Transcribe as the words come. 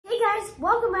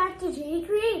to J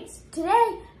Creates.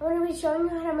 Today, I'm going to be showing you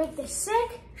how to make this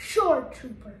sick shore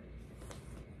trooper.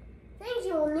 Things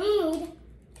you will need: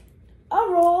 a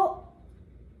roll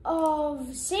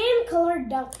of sand-colored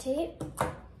duct tape,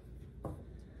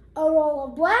 a roll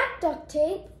of black duct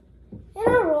tape, and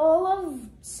a roll of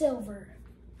silver.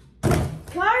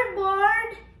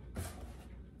 Cardboard,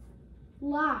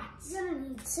 lots. You're going to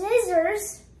need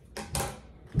scissors,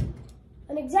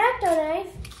 an X-Acto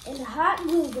knife, and a hot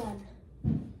glue gun.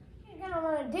 What you're going to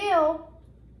want to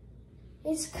do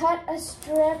is cut a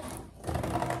strip.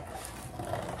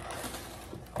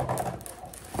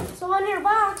 So on your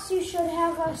box, you should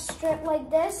have a strip like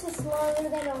this. It's longer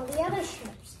than all the other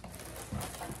strips.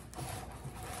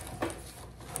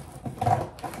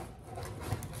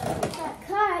 That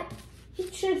cut,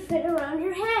 it should fit around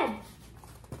your head.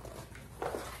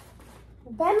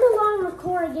 Bend along the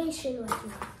corrugation with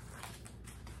me.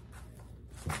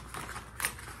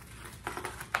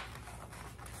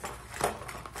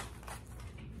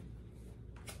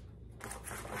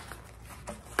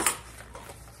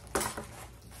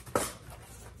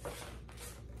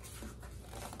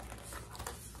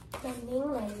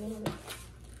 Bending.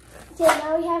 Okay,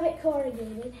 now we have it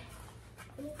corrugated.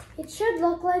 It should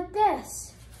look like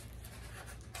this.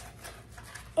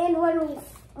 And when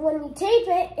we tape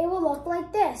it, it will look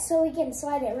like this, so we can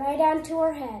slide it right onto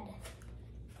our head.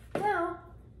 Now,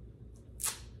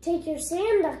 take your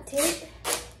sand duct tape,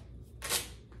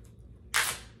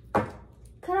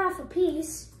 cut off a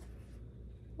piece,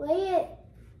 lay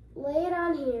it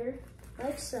on here,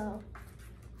 like so.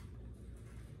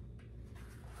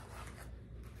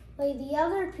 Lay the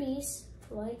other piece,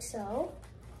 like so.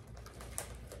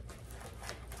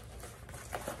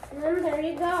 And then there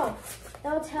you go.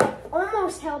 Now it's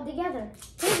almost held together.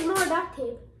 Take more duct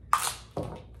tape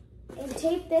and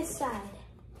tape this side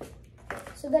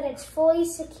so that it's fully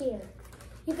secure.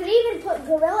 You could even put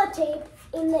Gorilla Tape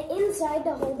in the inside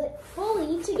to hold it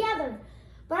fully together,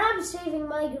 but I'm saving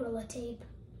my Gorilla Tape.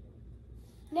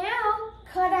 Now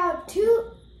cut out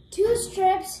two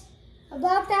strips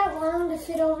about that long to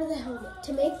fit over the helmet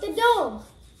to make the dome.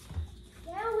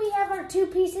 Now we have our two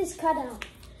pieces cut out.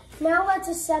 Now let's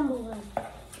assemble them.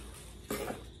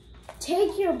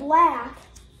 Take your black,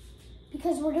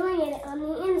 because we're doing it on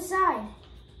the inside,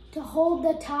 to hold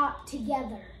the top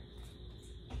together.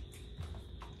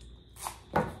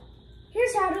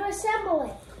 Here's how to assemble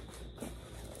it.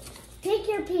 Take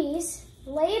your piece,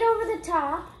 lay it over the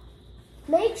top,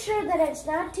 make sure that it's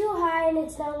not too high and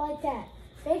it's not like that.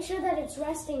 Make sure that it's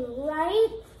resting right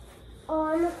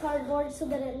on the cardboard so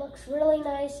that it looks really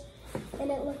nice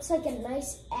and it looks like a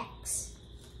nice X.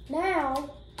 Now,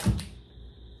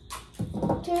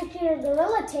 take your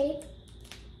Gorilla Tape,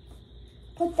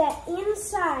 put that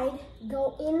inside,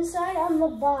 go inside on the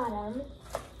bottom,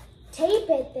 tape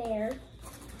it there,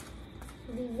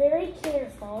 be very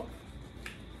careful.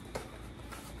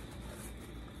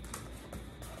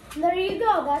 And there you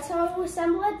go, that's how you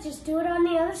assemble it, just do it on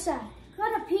the other side.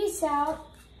 Cut a piece out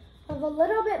of a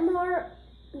little bit more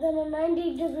than a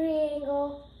 90-degree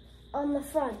angle on the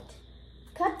front.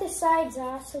 Cut the sides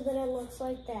off so that it looks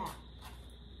like that.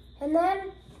 And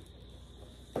then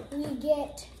we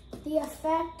get the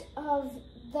effect of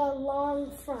the long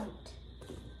front.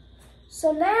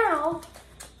 So now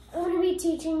I'm going to be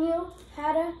teaching you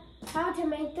how to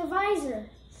make the visor.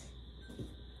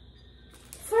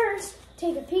 First,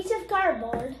 take a piece of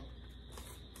cardboard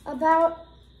about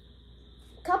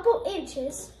a couple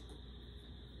inches,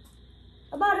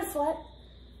 about a foot.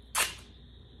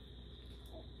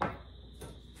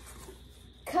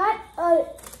 Cut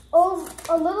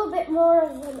a little bit more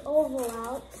of an oval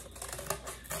out.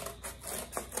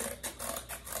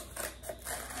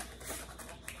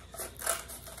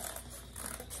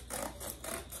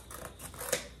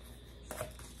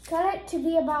 Cut it to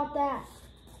be about that.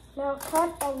 Now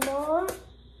cut a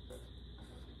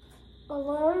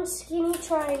long skinny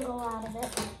triangle out of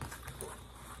it.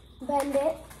 Bend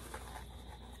it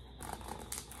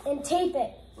and tape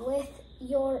it with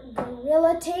your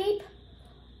Gorilla Tape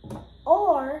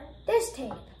or this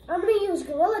tape. I'm going to use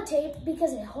Gorilla Tape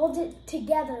because it holds it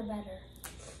together better.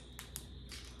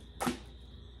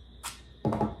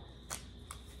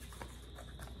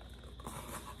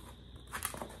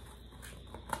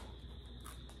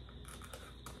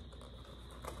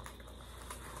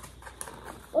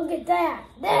 Look at that.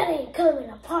 That ain't coming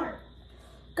apart.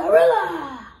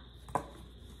 Gorilla!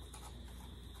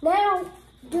 Now,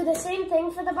 do the same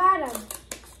thing for the bottom.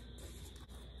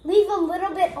 Leave a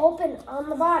little bit open on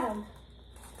the bottom.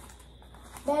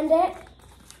 Bend it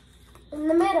in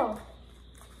the middle.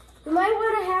 You might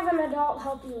want to have an adult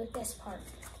help you with this part.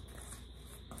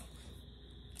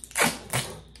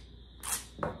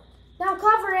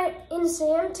 in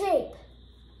sand tape.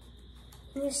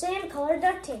 Use sand colored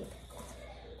duct tape.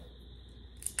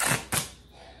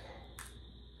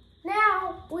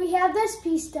 Now we have this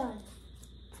piece done.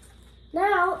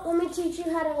 Now let me teach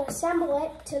you how to assemble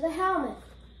it to the helmet.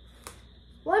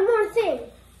 One more thing.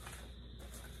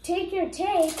 Take your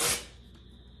tape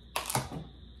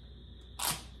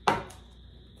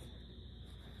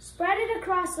spread it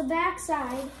across the back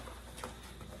side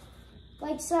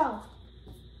like so.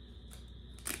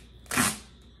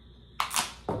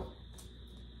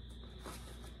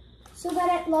 So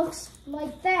that it looks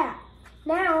like that.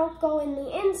 Now go in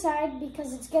the inside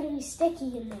because it's going to be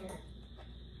sticky in there.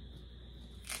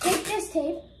 Take this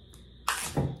tape,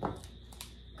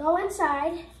 go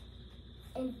inside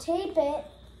and tape it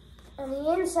on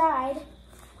the inside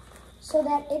so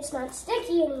that it's not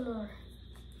sticky anymore.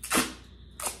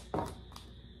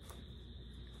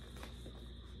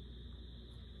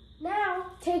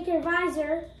 Now take your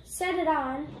visor, set it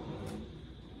on,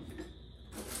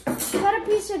 cut a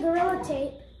piece of Gorilla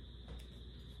Tape,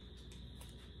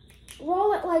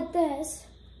 roll it like this,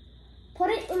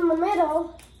 put it in the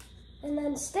middle, and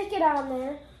then stick it on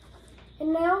there.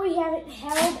 And now we have it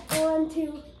held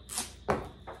onto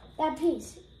that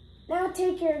piece. Now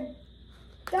take your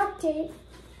duct tape,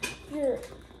 your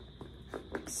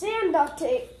sand duct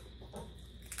tape,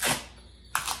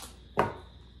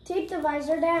 tape the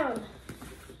visor down.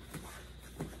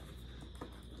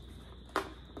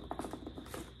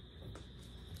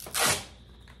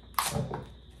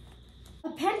 A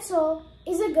pencil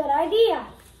is a good idea.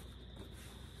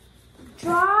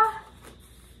 Draw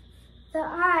the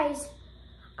eyes.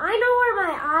 I know where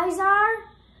my eyes are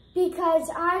because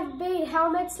I've made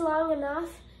helmets long enough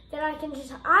that I can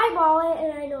just eyeball it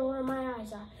and I know where my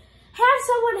eyes are. Have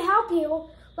someone help you,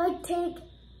 like take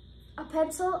a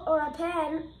pencil or a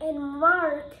pen and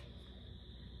mark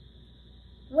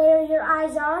where your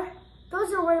eyes are.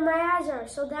 Those are where my eyes are.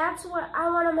 So that's what I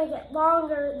want to make it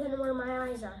longer than where my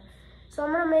eyes are. So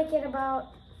I'm going to make it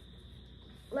about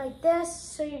like this.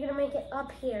 So you're going to make it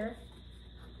up here.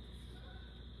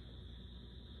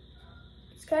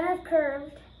 It's kind of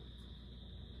curved.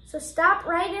 So stop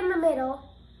right in the middle.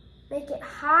 Make it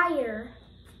higher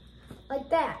like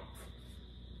that.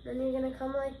 Then you're going to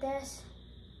come like this.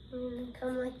 And you're going to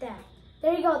come like that.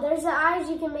 There you go. There's the eyes.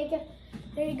 You can make it.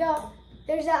 There you go.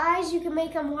 There's the eyes. You can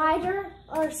make them wider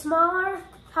or smaller,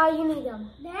 how you need them.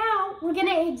 Now we're going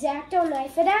to X-Acto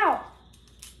knife it out.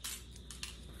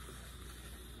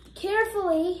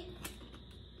 Carefully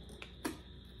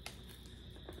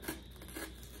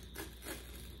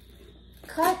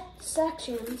cut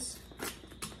sections.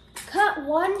 Cut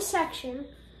one section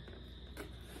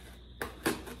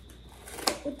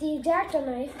with the X-Acto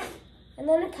knife and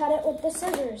then cut it with the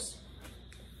scissors.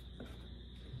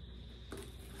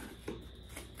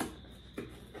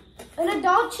 An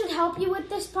adult should help you with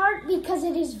this part because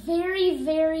it is very,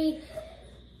 very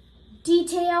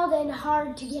detailed and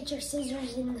hard to get your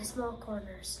scissors in the small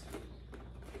corners.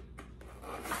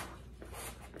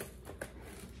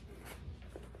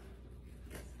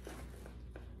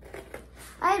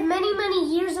 I have many,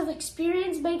 many years of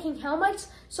experience making helmets,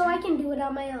 so I can do it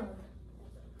on my own.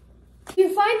 If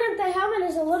you find that the helmet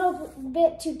is a little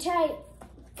bit too tight,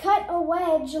 cut a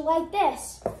wedge like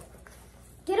this.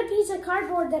 Get a piece of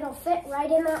cardboard that'll fit right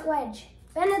in that wedge.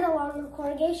 Bend it along the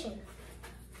corrugation.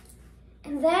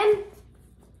 And then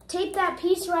tape that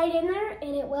piece right in there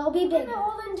and it will be big. The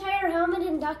whole entire helmet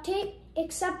in duct tape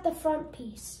except the front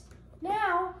piece.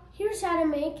 Now, here's how to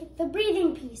make the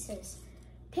breathing pieces.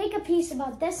 Take a piece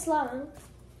about this long,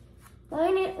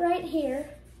 line it right here,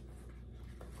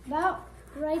 about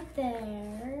right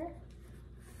there.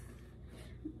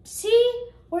 See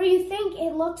where you think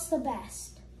it looks the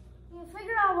best. You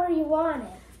figure out where you want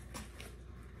it.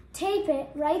 Tape it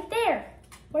right there,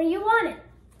 where you want it.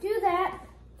 Do that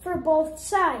for both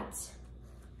sides.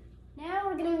 Now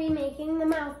we're going to be making the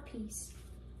mouthpiece.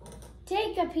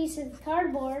 Take a piece of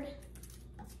cardboard,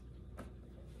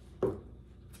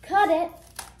 cut it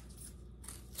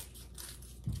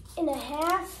in a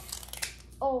half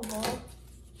oval,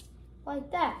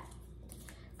 like that.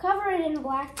 Cover it in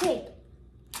black tape.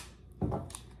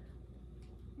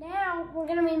 Now we're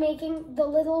going to be making the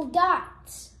little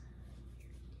dots.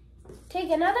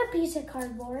 Take another piece of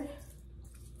cardboard,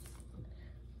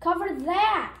 cover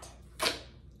that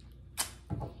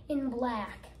in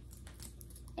black,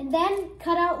 and then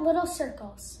cut out little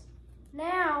circles.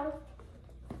 Now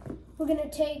we're going to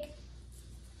take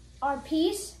our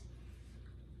piece,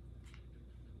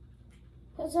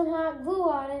 put some hot glue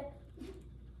on it,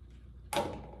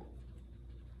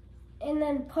 and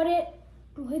then put it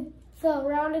with the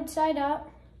rounded side up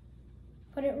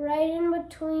Put it right in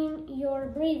between your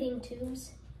breathing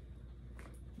tubes.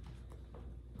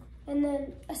 And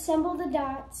then assemble the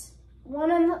dots.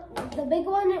 One on the big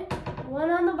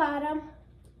one on the bottom,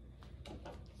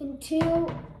 and 2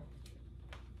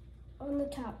 on the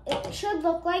top. It should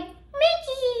look like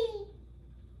Mickey.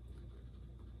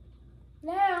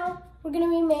 Now we're going to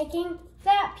be making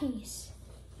that piece.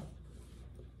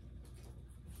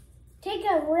 Take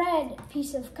a red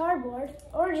piece of cardboard,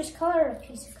 or just color a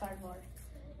piece of cardboard.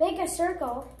 Make a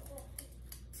circle,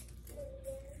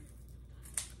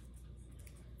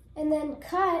 and then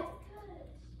cut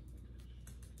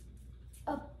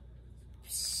a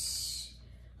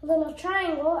little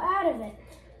triangle out of it.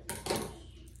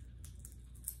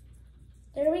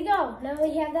 There we go. Now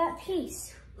we have that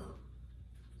piece.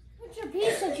 Put your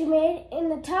piece that you made in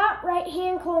the top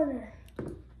right-hand corner.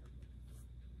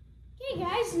 Okay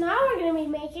guys, now we're going to be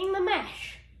making the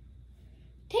mesh.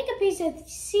 Take a piece of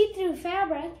see-through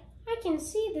fabric. I can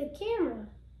see the camera.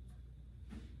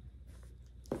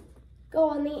 Go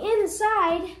on the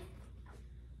inside.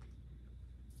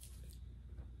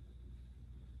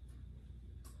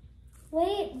 Lay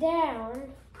it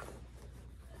down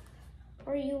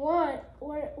where you want,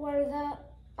 where the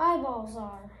eyeballs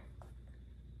are.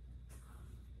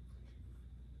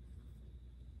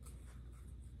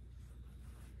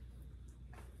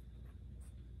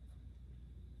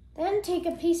 Then take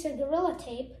a piece of Gorilla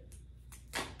Tape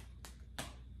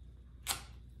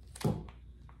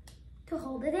to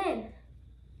hold it in.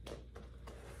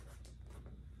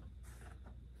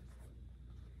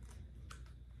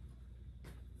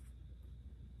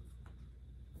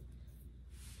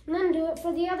 And then do it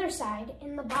for the other side,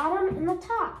 in the bottom and the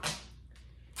top.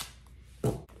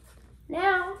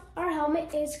 Now our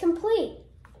helmet is complete.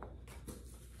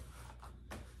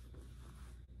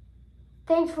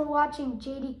 Thanks for watching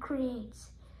JD Creates.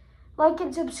 Like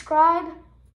and subscribe.